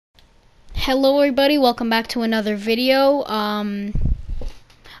Hello everybody, welcome back to another video. I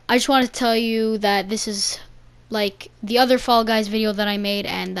just want to tell you that this is like the other Fall Guys video that I made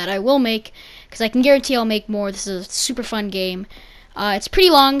and that I will make, because I can guarantee I'll make more. This is a super fun game. It's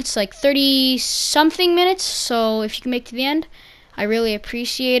pretty long, it's like 30 something minutes, so if you can make it to the end, I really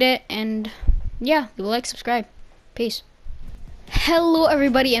appreciate it. And yeah, like, subscribe. Peace. Hello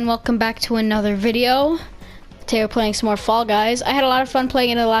everybody and welcome back to another video. Today we're playing some more Fall Guys. I had a lot of fun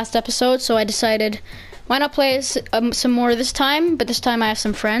playing in the last episode, so I decided why not play some more this time. But this time I have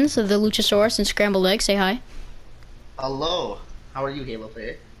some friends, the Luchasaurus and Scrambled Egg. Say hi. Hello. How are you, Halo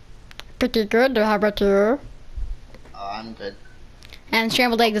player? Pretty good. How about you? I'm good. And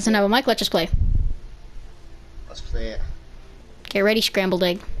Scrambled Egg doesn't have a mic. Let's just play. Let's play it. Get ready, Scrambled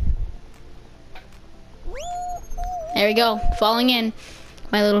Egg. There we go. Falling in.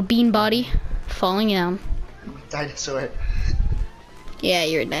 My little bean body falling down. Dinosaur. Yeah,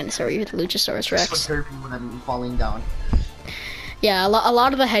 you're a dinosaur. You're the Luchasaurus Rex. Just derpy when I'm falling down. Yeah, a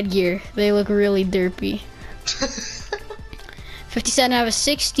lot of the headgear, they look really derpy. 57 out of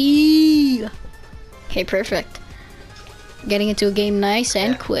 60. Okay, perfect. Getting into a game nice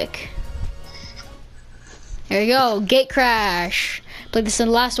and quick. There we go. Gate crash. Played this in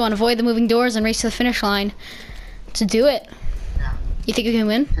the last one. Avoid the moving doors and race to the finish line. To do it. Yeah. You think you can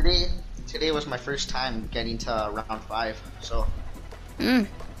win? Today was my first time getting to round 5, so. But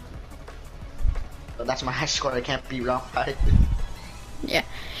that's my high score. I can't beat round 5. Yeah.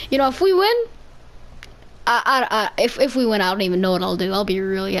 You know, if we win, if we win, I don't even know what I'll do. I'll be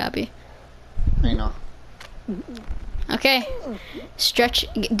really happy. I know. Okay. Stretch.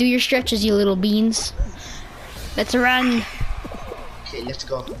 Do your stretches, you little beans. Let's run. Okay, let's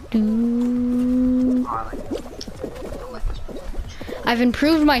go. I've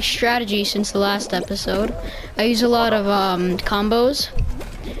improved my strategy since the last episode. I use a lot of combos,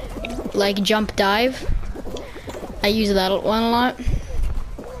 like jump dive. I use that one a lot.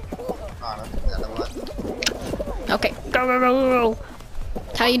 Okay, go, go, go, go.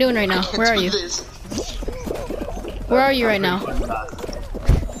 How you doing right now? Where are you? Where are you right now?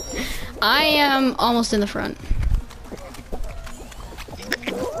 I am almost in the front.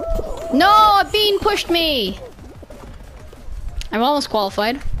 No, a bean pushed me. I'm almost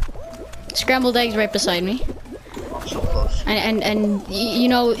qualified. Scrambled Eggs right beside me. So close. And you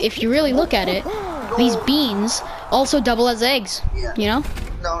know, if you really look at it, these beans also double as eggs. Yeah. You know?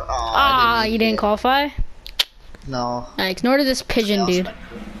 No. You didn't qualify? No. I ignored this pigeon, dude.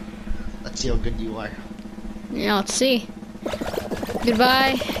 Let's see how good you are. Yeah, let's see.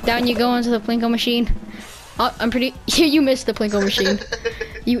 Goodbye. Down you go into the Plinko machine. Oh, I'm pretty. You missed the Plinko machine.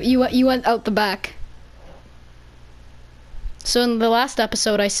 You went out the back. So in the last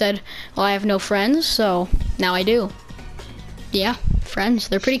episode I said, well, I have no friends, so now I do. Yeah, friends.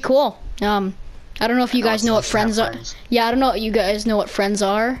 They're pretty cool. I don't know if you guys know what friends are. Yeah, I don't know if you guys know what friends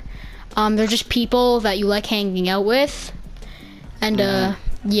are. They're just people that you like hanging out with. And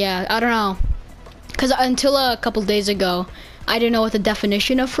yeah, I don't know. Cause until a couple days ago, I didn't know what the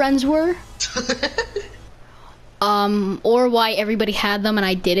definition of friends were. Or why everybody had them and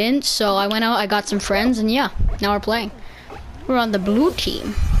I didn't. So I went out, I got some friends, and yeah, now we're playing. We're on the blue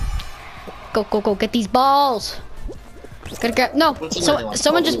team. Go, go, go! Get these balls. Gotta grab. No,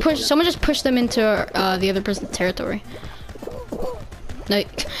 someone just pushed them into the other person's territory. No,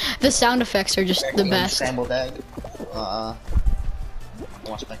 the sound effects are just the best. Scrambled egg.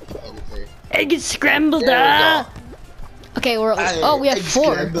 Egg is scrambled. Okay, we have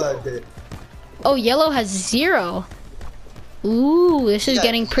 4. Oh, yellow has 0. Ooh, this is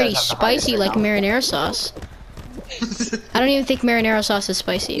getting pretty spicy, like marinara sauce. I don't even think marinara sauce is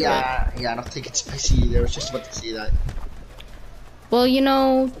spicy. Yeah, but... yeah, I don't think it's spicy either. I was just about to say that. Well, you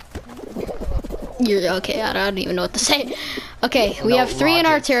know, you're okay. I don't even know what to say. Okay, we have 3 in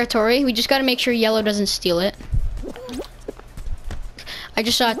our territory. We just got to make sure yellow doesn't steal it. I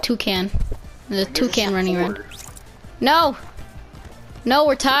just saw a toucan. There's a toucan running around. No, no,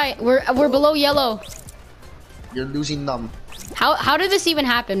 we're tied. We're below yellow. You're losing them. How did this even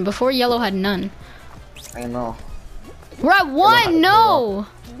happen? Before yellow had none. I know. We're at 1. No.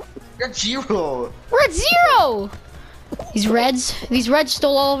 You're at 0. We're at 0. These reds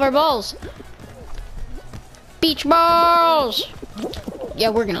stole all of our balls. Beach balls. Yeah,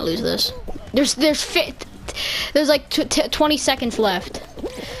 we're gonna lose this. There's like 20 seconds left.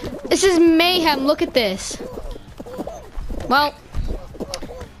 This is mayhem. Look at this. Well,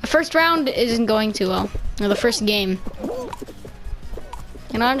 the first round isn't going too well. Or the first game.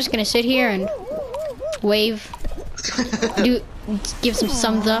 You know, I'm just gonna sit here and wave. Give some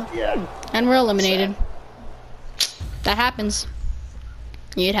thumbs up. Yeah. And we're eliminated. That happens.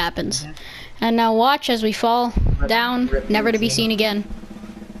 It happens. And now watch as we fall down, never to be seen again.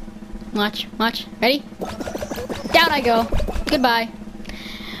 Watch, watch. Ready? Down I go. Goodbye.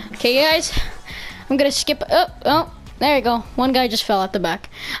 Okay, guys. I'm gonna skip. Oh, there you go. One guy just fell out the back.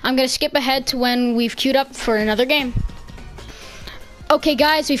 I'm gonna skip ahead to when we've queued up for another game. Okay,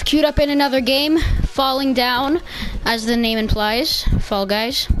 guys, we've queued up in another game. Falling down, as the name implies. Fall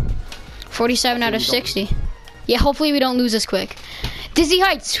Guys. 47 out of 60. Yeah, hopefully we don't lose this quick. Dizzy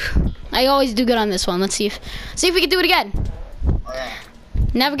Heights. I always do good on this one. Let's see if we can do it again.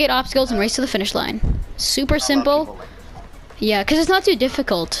 Navigate obstacles and race to the finish line. Super simple. Yeah, because it's not too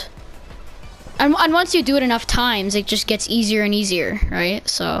difficult. And once you do it enough times, it just gets easier and easier, right?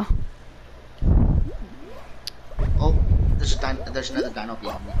 So. Oh, there's another dino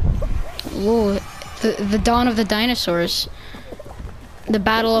behind me. Ooh, the dawn of the dinosaurs. The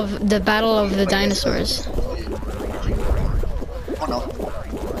battle of the dinosaurs. Oh no.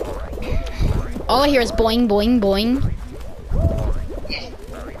 All I hear is boing, boing, boing.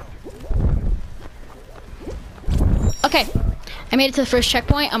 Okay, I made it to the first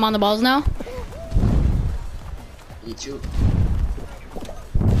checkpoint. I'm on the balls now. Me too.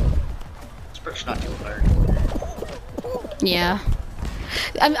 This perk's not too hard. Yeah,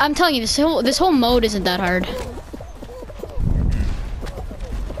 I'm telling you, this whole mode isn't that hard.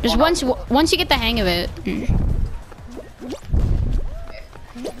 Just once you get the hang of it.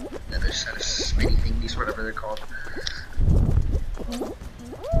 Another set of spinny thingies, whatever they're called.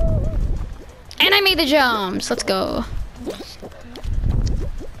 And I made the jumps. Let's go.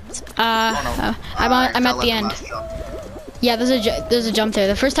 I'm at the end. Yeah, there's a jump there.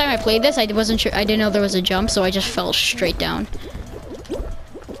 The first time I played this, I wasn't sure. I didn't know there was a jump, so I just fell straight down.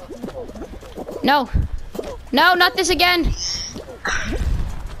 No, no, not this again.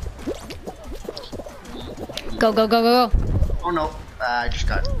 Go, go, go, go, go. Oh no, I just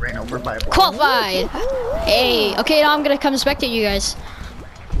got ran over by a ball. Qualified. Hey, okay, now I'm gonna come spectate you guys.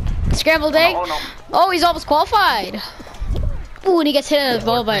 Scrambled egg. Oh, no. Oh, he's almost qualified. Ooh, and he gets hit at the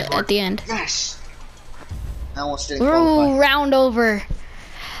ball at the end. Yes. I almost didn't Ooh, qualify. round over.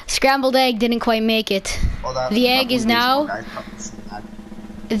 Scrambled egg didn't quite make it. Well, The egg is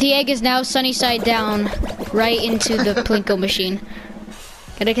now sunny side down, right into the Plinko machine.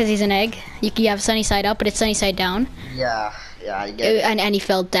 Get it? Because he's an egg. You have sunny side up, but it's sunny side down. Yeah, I get it. And he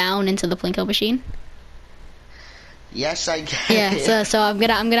fell down into the Plinko machine. Yes, I get Yeah, it. so I'm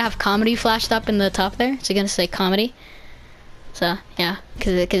gonna have comedy flashed up in the top there. So gonna say comedy. So yeah,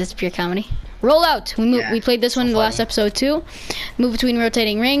 because it's pure comedy. Roll out. We played this one in the last episode too. Move between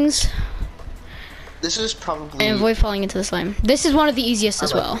rotating rings. This is probably. And avoid falling into the slime. This is one of the easiest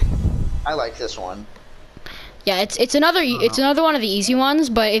as well. I like this one. Yeah, it's another one of the easy ones,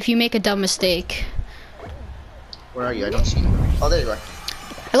 but if you make a dumb mistake. Where are you? I don't see you. Oh, there you are.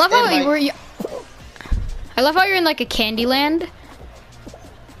 I love how I love how you're in like a candy land.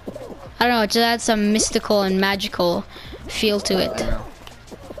 I don't know, it just adds some mystical and magical feel to it.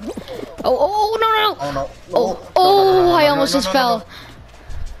 Oh, no. Oh no. Oh, I almost just fell.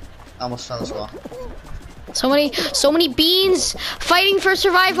 I almost fell as well. So many beans fighting for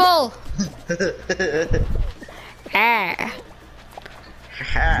survival. Ah.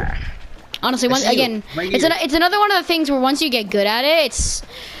 Honestly, it's another one of the things where once you get good at it, it's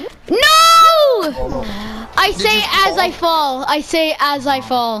no. I say as I fall. I say as I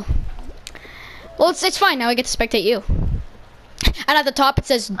fall. Well, it's fine now. I get to spectate you. And at the top it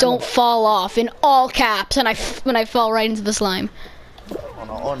says "Don't fall off" in all caps, and when I fall right into the slime.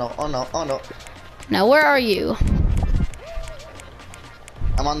 Oh no. Now where are you?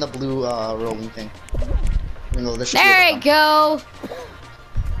 I'm on the blue rolling thing. There you go.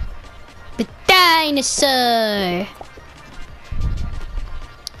 The dinosaur.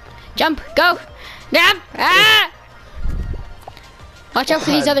 Jump, go. Ah! Watch out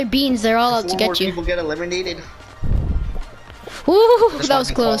for these other beans. They're all out to get you. People get eliminated. Ooh, that was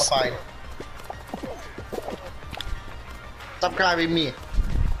close. Qualified. Stop grabbing me.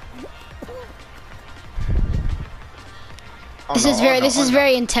 This is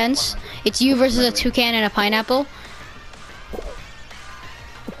very intense. It's you versus a toucan and a pineapple.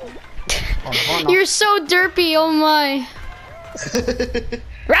 You're so derpy, oh my.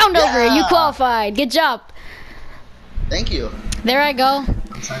 Round over, you qualified. Good job. Thank you. There I go.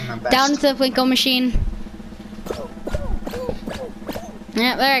 Down to the Plinko machine.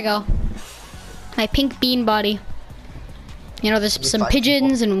 Yeah, there I go. My pink bean body. You know, there's some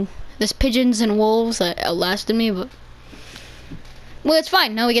pigeons and wolves that outlasted me, but well, it's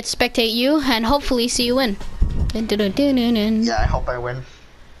fine. Now we get to spectate you and hopefully see you win. Yeah, I hope I win.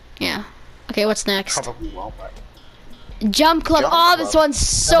 Yeah. Okay, what's next? Probably won't, but Jump club. Jump Oh, club. this one's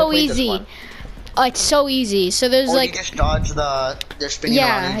so Never played this easy. one. Oh, it's so easy. So there's Or like, you just dodge they're spinning around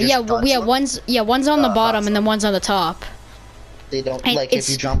yeah, and you yeah, just dodge them. one's on the bottom Dots. and then one's on the top. They don't, And like, if it's-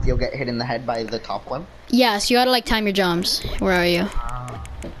 you jump, you'll get hit in the head by the top one. Yeah, so you gotta like time your jumps. Where are you?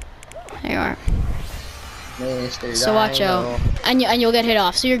 There you are. Mr. So watch Dino. out, and you'll get hit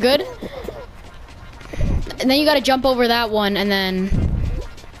off. So you're good. And then you gotta jump over that one, and then,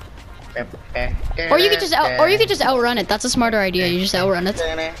 or you could just outrun it. That's a smarter idea. You just outrun it.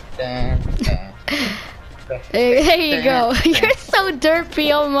 There you go. You're so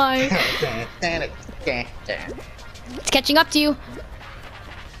derpy. Oh my. It's catching up to you.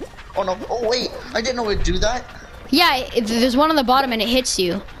 Oh no! Oh wait! I didn't know it'd do that. Yeah, there's one on the bottom and it hits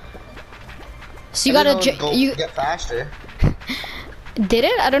you. So you I gotta didn't know it'd you get faster. did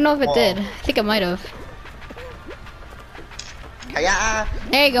it? I don't know if it Oh. did. I think it might have. Yeah.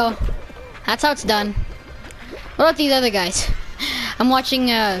 There you go. That's how it's done. What about these other guys? I'm watching.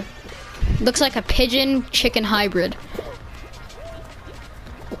 Looks like a pigeon chicken hybrid.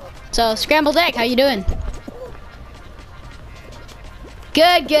 So scrambled egg, how you doing?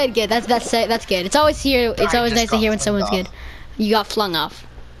 Good, good, good. That's good. It's always here. It's I always just nice to hear when got someone's flung good. You got flung off.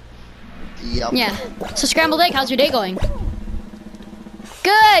 Yep. Yeah. So scrambled egg, how's your day going?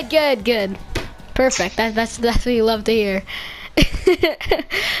 Good, good, good. Perfect. That's what you love to hear.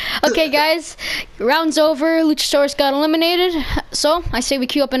 Okay, guys, round's over. Luchasaurus got eliminated. So I say we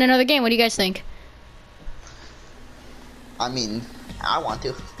queue up in another game. What do you guys think? I mean, I want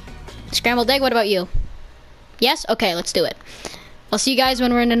to. Scrambled egg. What about you? Yes. Okay, let's do it. I'll see you guys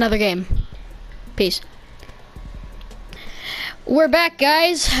when we're in another game. Peace. We're back,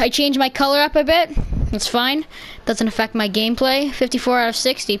 guys. I changed my color up a bit. It's fine. Doesn't affect my gameplay. 54 out of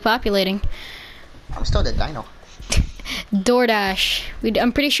 60 populating. I'm still the dino. DoorDash.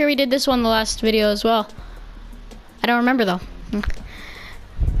 I'm pretty sure we did this one the last video as well. I don't remember though.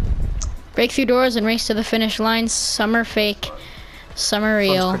 Break through doors and race to the finish line. Some are fake, some are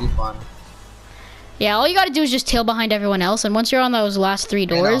real. One's pretty fun. Yeah, all you gotta do is just tail behind everyone else, and once you're on those last 3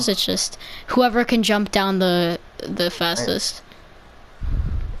 doors, it's just whoever can jump down the fastest.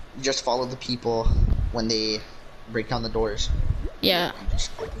 You just follow the people when they break down the doors. Yeah.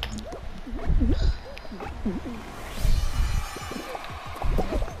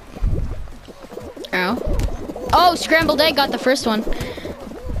 Ow. Oh, scrambled egg got the first one.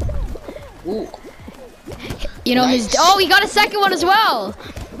 Ooh. You know, Nice. oh, he got a second one as well.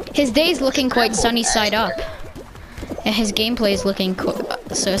 His day's looking quite sunny side up. And his gameplay is looking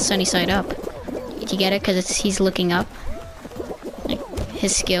so sunny side up. Do you get it? Because he's looking up. Like,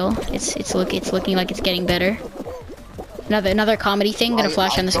 his skill, it's looking like it's getting better. Another comedy thing gonna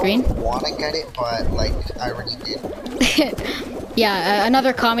flash on the screen. I don't want to get it, but like I already did. Yeah,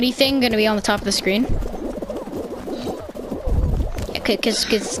 another comedy thing gonna be on the top of the screen.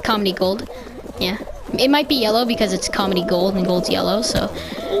 Cause comedy gold. Yeah, it might be yellow because it's comedy gold and gold's yellow. So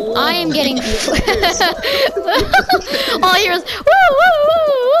I am getting. All I hear is woo woo woo woo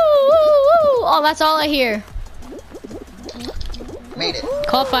woo woo. Oh, that's all I hear. Made it.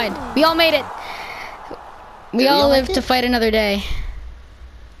 Qualified. We all made it. We all live to fight another day.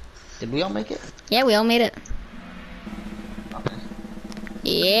 Did we all make it? Yeah, we all made it. Okay.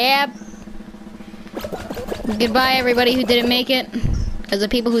 Yep. Goodbye, everybody who didn't make it. Because the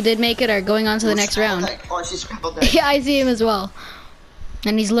people who did make it are going on to the next round. Oh, I see scrambled egg. Yeah, I see him as well.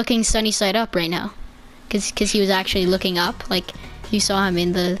 And he's looking sunny side up right now. Cause he was actually looking up. Like, you saw him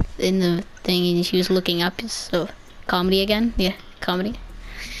in the thing and he was looking up. So, comedy again? Yeah, comedy.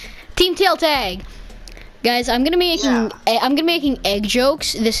 Team tail tag! Guys, I'm gonna be making egg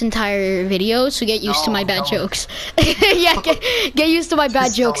jokes this entire video, so get used to my bad jokes. Yeah, get used to my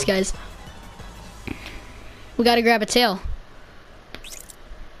bad jokes, guys. We gotta grab a tail.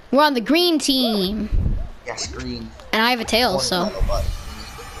 We're on the green team. Yes, green. And I have a tail, so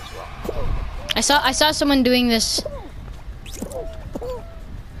I saw someone doing this,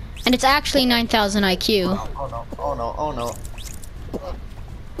 and it's actually 9,000 IQ. Oh no! Oh no! Oh no!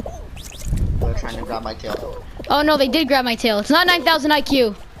 They're trying to grab my tail. Oh no, they did grab my tail. It's not 9,000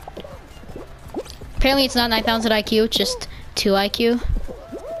 IQ. Apparently, it's not 9,000 IQ. It's just 2 IQ.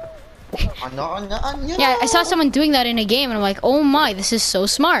 Oh no! Oh no! Oh no! Yeah, I saw someone doing that in a game, and I'm like, oh my, this is so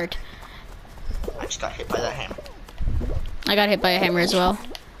smart. I just got hit by that hammer. I got hit by a hammer as well.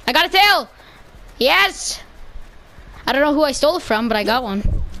 I got a tail! Yes! I don't know who I stole it from, but I got one.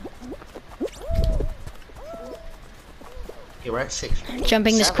 Okay, we're at 6.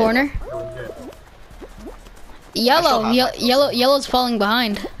 Jumping this 7. corner. Yellow, yellow's falling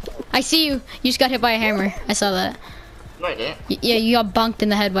behind. I see you. You just got hit by a hammer. I saw that. No, I didn't. Yeah, you got bunked in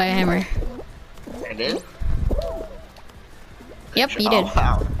the head by a hammer. I did. Yep, you did. Oh,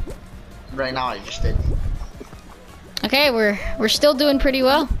 wow. Right now I just did. Okay, we're still doing pretty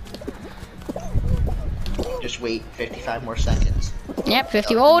well. Just wait 55 more seconds. Yep,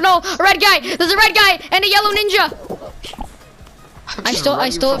 50. Oh no, a red guy! There's a red guy and a yellow ninja. I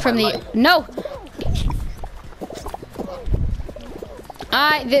stole it from the life. no.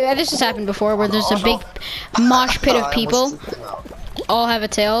 This has happened before where there's a big mosh pit of people. All have a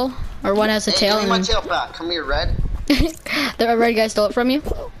tail, or one has a tail. Give me my tail back. Come here, red. The red guy stole it from you.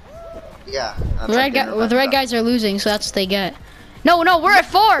 Yeah. The red guys are losing, so that's what they get. No, we're at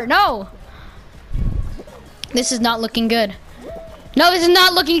 4. No. This is not looking good. No, this is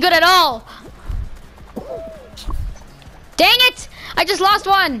not looking good at all. Dang it! I just lost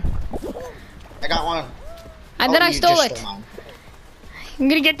one. I got one. And then I stole it. I'm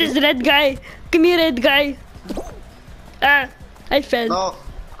gonna get this red guy. Come here, red guy. Ah, I fell. No,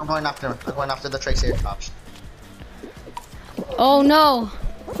 I'm going after him. I'm going after the Triceratops. Oh no.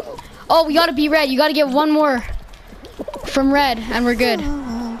 Oh, we gotta be red. You gotta get one more from red, and we're good.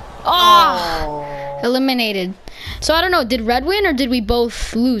 Oh, eliminated. So I don't know. Did red win or did we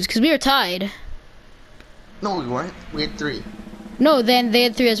both lose? Because we were tied. No, we weren't. We had 3. No, then they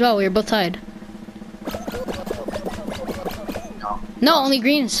had 3 as well. We were both tied. No, only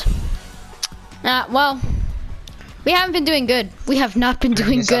greens. Well, we haven't been doing good. We have not been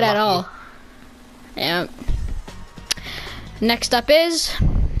doing good at all. Yeah. Next up is,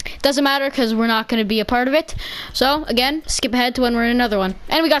 doesn't matter because we're not going to be a part of it. So, again, skip ahead to when we're in another one.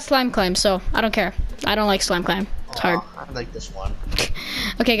 And we got slime climb, so I don't care. I don't like slime climb. It's hard. I like this one.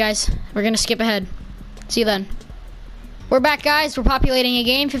 Okay, guys, we're going to skip ahead. See you then. We're back, guys. We're populating a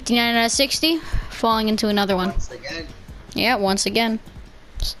game, 59 out of 60, falling into another one. Once again. Yeah, once again.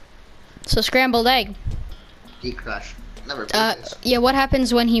 So scrambled egg. Gate crash. Never played this. Yeah, what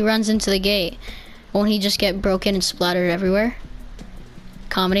happens when he runs into the gate? Won't he just get broken and splattered everywhere?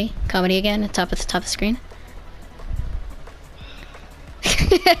 Comedy again, at top of the screen.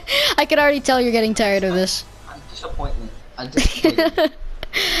 I can already tell you're getting tired of this. I'm disappointed.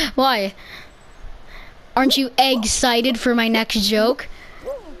 Why? Aren't you excited for my next joke?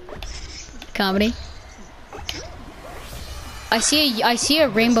 Comedy. I see a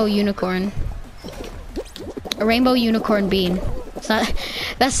rainbow unicorn. A rainbow unicorn bean. It's not,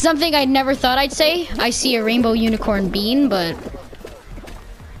 that's something I never thought I'd say. I see a rainbow unicorn bean, but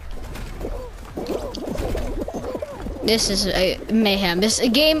this is a mayhem. This a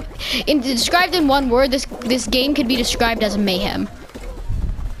game described in one word. This game could be described as mayhem.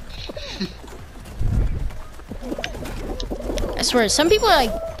 I swear, some people are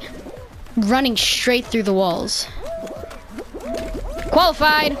like running straight through the walls.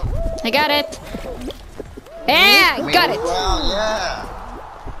 Qualified. I got it. Yeah, got it. Wow, yeah.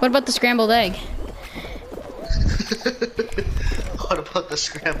 What about the scrambled egg? What about the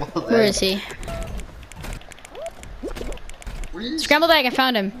scrambled egg? Where is he? Where is Scrambled egg, I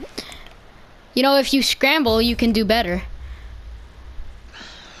found him. You know, if you scramble, you can do better.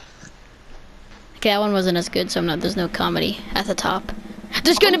 Okay, that one wasn't as good, so there's no comedy at the top.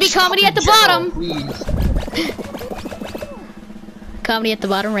 There's gonna be comedy at the bottom! Comedy at the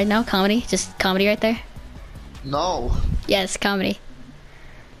bottom right now, comedy. Just comedy right there. No. Yes, comedy.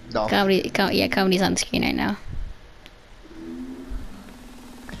 No. Yeah, comedy's on the screen right now.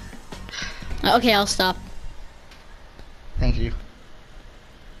 Okay, I'll stop. Thank you.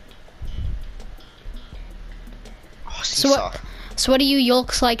 Oh, seesaw. So what do you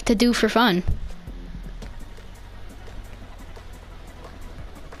yolks like to do for fun?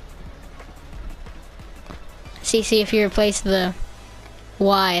 See if you replace the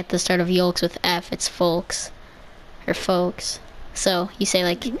Y at the start of yolks with F, it's folks. Or folks. So you say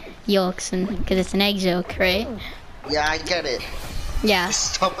like yolks, and because it's an egg joke, right? Yeah, I get it. Yeah.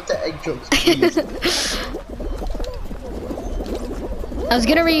 Stop with the egg jokes, please. I was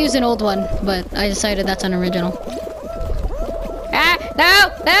gonna reuse an old one, but I decided that's unoriginal. Ah! No!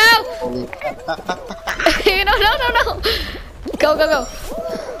 No! No! Go!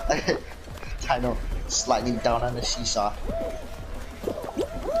 I know. Sliding down on the seesaw.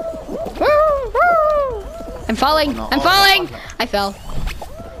 I'm falling. No, I'm falling. I fell.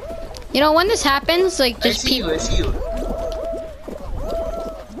 You know, when this happens, like just people. I see you.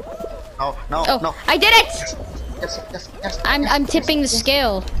 No. I did it! Yes. I'm tipping the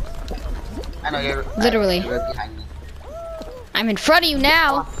scale. I know you're literally. You're right behind me. I'm in front of you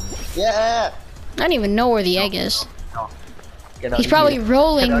now. Yeah. I don't even know where the egg is. No. He's probably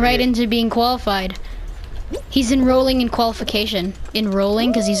rolling right into being qualified. He's enrolling in qualification.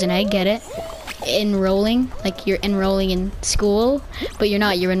 Enrolling because he's an egg, get it? Enrolling, like you're enrolling in school, but you're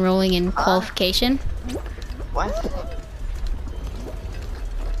not, you're enrolling in qualification. What?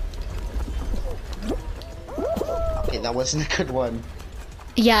 that wasn't a good one.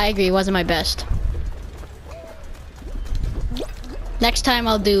 Yeah, I agree. It wasn't my best. Next time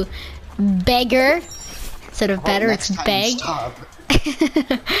I'll do beggar instead of better. It's beg. Stop.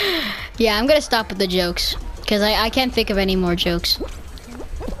 Yeah, I'm gonna stop with the jokes because I can't think of any more jokes.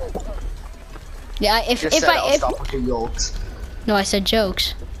 Yeah, if stop with the yolks. no, I said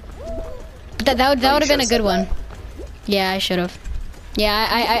jokes. But that would have been a good one. Yeah, I should have. Yeah,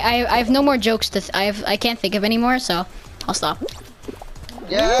 I have no more jokes to. I can't think of any more, so I'll stop.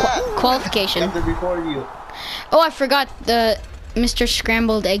 Yeah. Qualification. Got there before you. Oh, I forgot the Mr.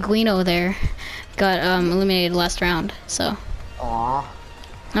 Scrambled Egguino there got eliminated last round. So Aw.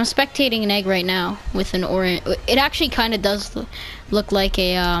 I'm spectating an egg right now with an orange. It actually kind of does look like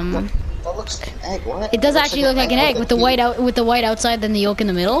a That looks like an egg. What? It does actually look like an egg with the white outside, then the yolk in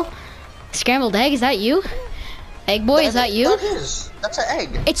the middle. Scrambled egg, is that you? Egg boy, is that you? That is. That's an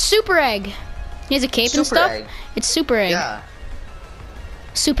egg. It's super egg. He has a cape and stuff. Egg. It's super egg. Yeah.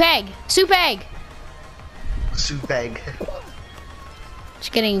 Soup egg. Soup egg. Soup egg.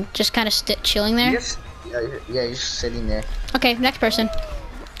 Just kind of chilling there. Yeah, you're just sitting there. Okay, next person.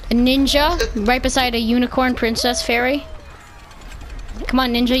 A ninja right beside a unicorn princess fairy. Come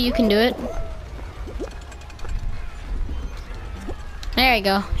on, ninja, you can do it. There you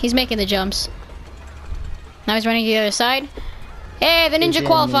go. He's making the jumps. Now he's running to the other side. Hey, the ninja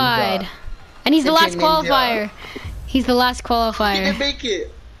qualified. And he's the last qualifier. He's the last He qualifier. didn't make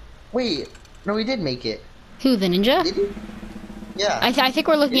it. Wait, no, he did make it. Who, the ninja? Did he? Yeah. I think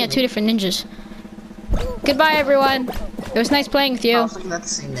we're looking at two different ninjas. Goodbye, everyone. It was nice playing with I you. was looking at the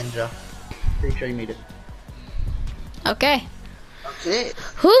same ninja. Pretty sure he made it. Okay. Okay.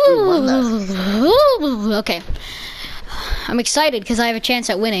 One left. Okay. I'm excited because I have a chance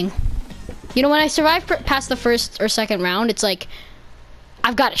at winning. You know, when I survive past the first or second round, it's like,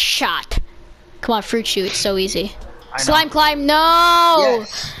 I've got a shot. Come on, fruit shoot, it's so easy. Slime climb, no!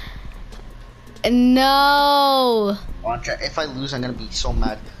 Yes. No! Watch out. If I lose, I'm gonna be so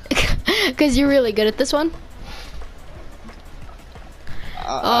mad. Because you're really good at this one?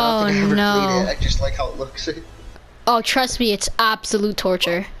 I don't think I ever no. played it. I just like how it looks. Oh, trust me, it's absolute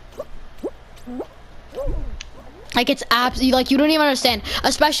torture. Like, it's absolutely, like, you don't even understand.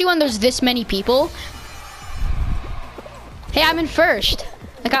 Especially when there's this many people. Hey, I'm in first.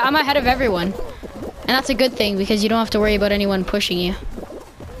 Like, I'm ahead of everyone. And that's a good thing, because you don't have to worry about anyone pushing you.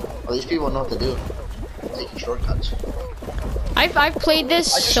 Well, these people know what to do. Taking shortcuts. I've played this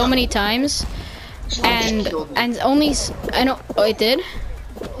so many times. And only, I know, oh, it did?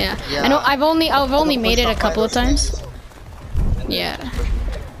 Yeah. I know, I've only made it a couple of times. Yeah.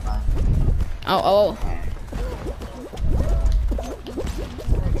 Oh.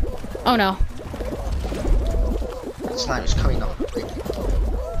 Oh no. Slime is coming up.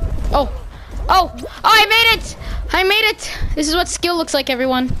 Oh, I made it! I made it! This is what skill looks like,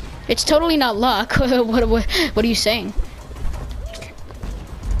 everyone. It's totally not luck. What are you saying?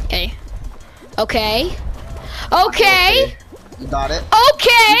 Okay. You got it.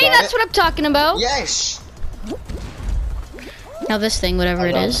 Okay, that's what I'm talking about. Yes. Now this thing, whatever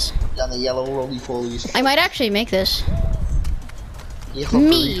it is. Down the yellow roly-polies. I might actually make this. Yellow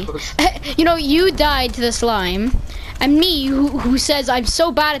Me. You know, you died to the slime. And me, who says I'm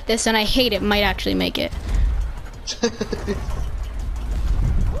so bad at this and I hate it, might actually make it.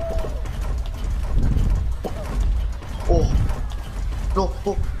 Oh. No.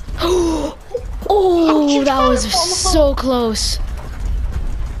 Oh. Oh, that was so close.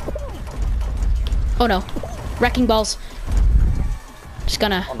 Oh no. Wrecking balls. Just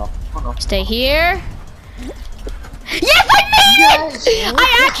gonna stay here. Yes, I made it!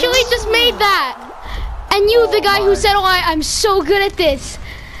 I actually just made that. And you, the guy who said, "Oh, I'm so good at this."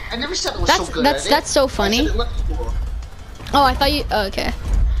 I never said it was so good at it. That's so funny. Oh, I thought you. Oh, okay.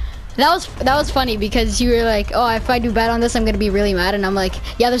 That was funny because you were like, "Oh, if I do bad on this, I'm gonna be really mad." And I'm like,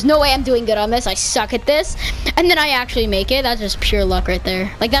 "Yeah, there's no way I'm doing good on this. I suck at this." And then I actually make it. That's just pure luck right there.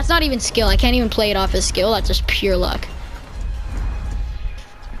 Like, that's not even skill. I can't even play it off as skill. That's just pure luck.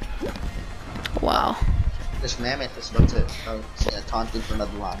 Wow. This mammoth is about to taunt you for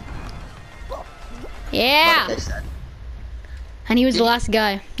another line. Yeah. Like I said. And he was the last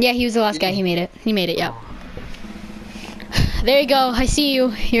guy. Yeah, he was the last guy. He made it. He made it. Yeah. There you go. I see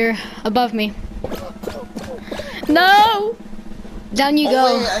you. You're above me. No. Down you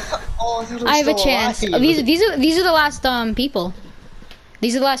go. Wait, I have a chance. Oh, these are the last people.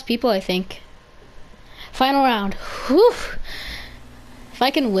 These are the last people, I think. Final round. Whew. If I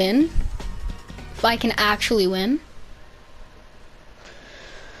can win. If I can actually win.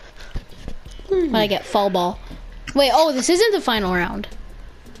 When I get fall ball. Wait, oh, this isn't the final round.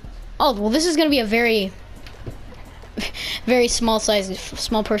 Oh, well, this is gonna be a very very small size,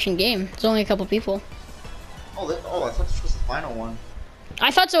 small portion game. It's only a couple people. Oh, I thought this was the final one.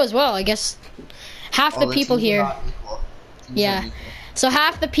 I thought so as well. I guess half the people teams are here. not equal. Teams Yeah. aren't equal. So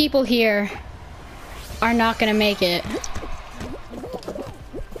half the people here are not gonna make it.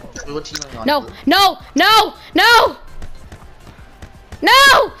 Wait, what team are you on? No, no, no, no,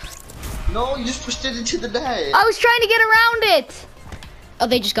 no! No, you just pushed it into the net. I was trying to get around it. Oh,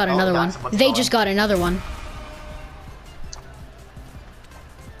 they just got another one. that's what's They going. just got another one.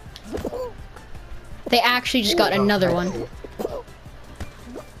 They actually just got another one.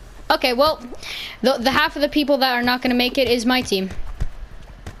 Okay, well, the half of the people that are not gonna make it is my team.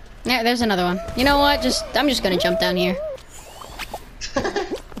 Yeah, there's another one. You know what? I'm just gonna jump down here.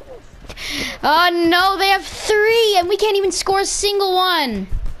 Oh no, they have 3 and we can't even score a single one.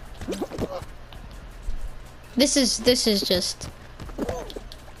 This is just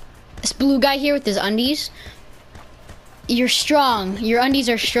this blue guy here with his undies. You're strong. Your undies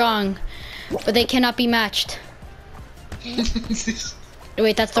are strong, but they cannot be matched.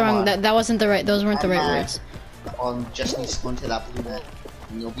 Wait, that's the wrong. That wasn't the right. Those weren't the right words. Just needs to go into that blue net,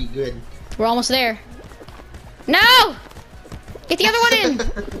 and you'll be good. We're almost there. No! Get the other one in.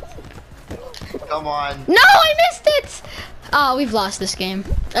 Come on. No, I missed it. Oh, we've lost this game.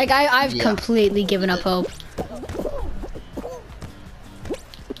 Like I've completely given up hope.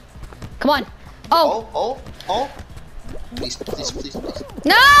 Come on. Oh. Oh. Please.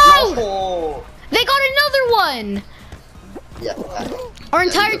 No! No! They got another one. Yeah. Our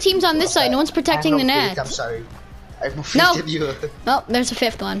entire team's on this side. No one's protecting the net. I'm sorry. I have no faith in you. Oh, there's a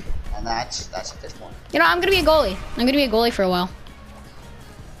 5th one. And that's the 5th one. You know, I'm gonna be a goalie. I'm gonna be a goalie for a while.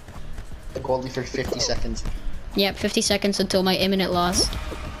 A goalie for 50 seconds. Yep, 50 seconds until my imminent loss.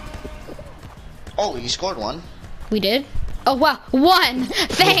 Oh, you scored one. We did? Oh wow, 1!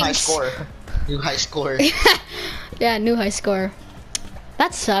 Thanks! New high score. Yeah, new high score.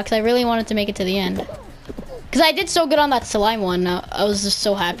 That sucks. I really wanted to make it to the end. Cause I did so good on that slime one. I was just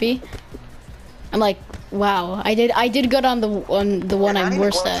so happy. I'm like, wow, I did good on the one I'm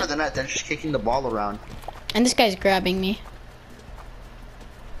worst at. For the net, they're just kicking the ball around. And this guy's grabbing me.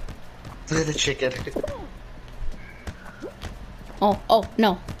 Look at the chicken. Oh,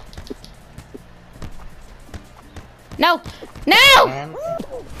 no. No! No!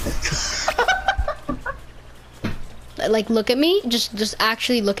 Like, look at me. Just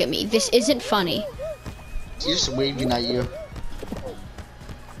actually look at me. This isn't funny. He's just waving at you.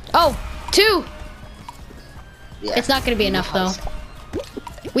 Oh, 2! Yeah. It's not gonna be enough, though.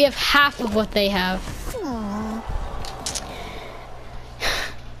 We have half of what they have.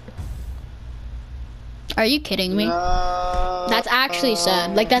 Are you kidding me? That's actually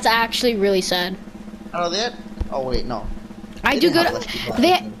sad. Like, that's actually really sad. Oh, that? Oh, wait, no. I do good.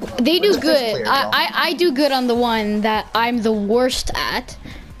 They do good. I do good on the one that I'm the worst at.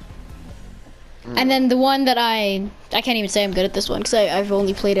 And then the one that I can't even say I'm good at this one because I've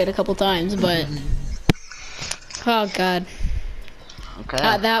only played it a couple times, but oh god. Okay.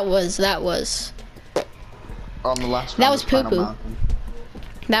 That was On the last that was poo poo.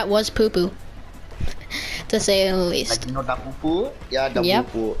 That was poo poo. To say the least. Like, you know that poo poo? Yeah, that Yep.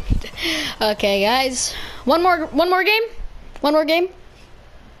 poo poo. Okay, guys. One more game. One more game.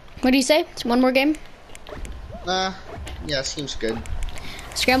 What do you say? It's one more game. Yeah, seems good.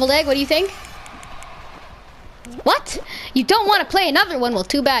 Scrambled egg. What do you think? What? You don't want to play another one? Well,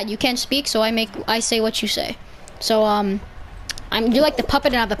 too bad. You can't speak, so I say what you say. So you're like the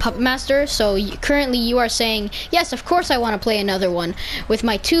puppet and I'm the puppet master. So currently you are saying, yes, of course I want to play another one with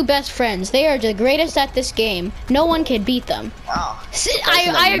my 2 best friends. They are the greatest at this game. No one can beat them. Wow.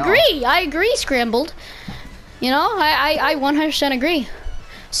 I agree. I agree, Scrambled. You know, I 100% agree.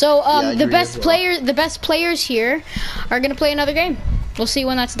 So the best players here are gonna play another game. We'll see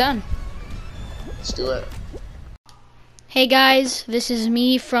when that's done. Let's do it. Hey guys, this is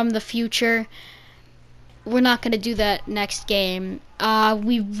me from the future. We're not gonna do that next game.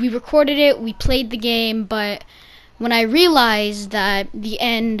 We recorded it, we played the game, but when I realized that the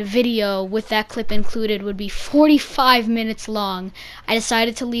end video with that clip included would be 45 minutes long, I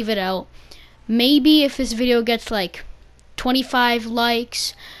decided to leave it out. Maybe if this video gets like 25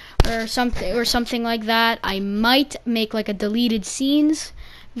 likes or something like that, I might make like a deleted scenes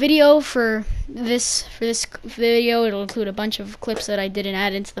video for this video. It'll include a bunch of clips that I didn't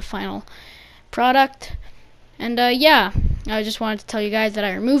add into the final product. And yeah, I just wanted to tell you guys that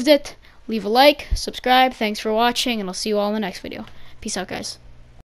I removed it. Leave a like, subscribe, thanks for watching, and I'll see you all in the next video. Peace out, guys.